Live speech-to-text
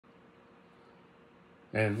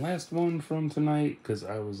And last one from tonight, because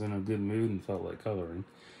I was in a good mood and felt like coloring,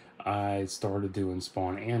 I started doing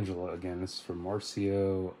Spawn Angela again. This is from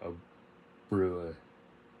Marcio Abreu.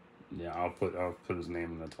 Yeah, I'll put his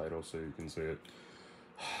name in the title so you can see it.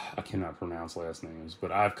 I cannot pronounce last names,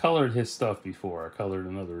 but I've colored his stuff before. I colored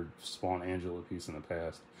another Spawn Angela piece in the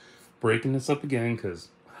past. Breaking this up again because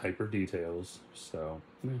hyper details. So,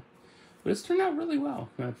 yeah. But it's turned out really well.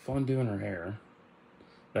 I had fun doing her hair.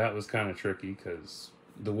 That was kind of tricky because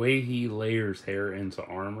the way he layers hair into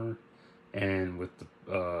armor and with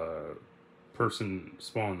the person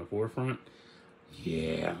Spawn in the forefront,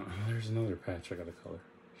 yeah, there's another patch I gotta color.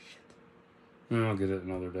 Shit. I'll get it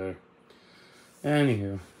another day.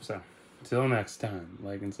 Anywho, so, till next time,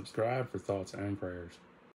 like and subscribe for thoughts and prayers.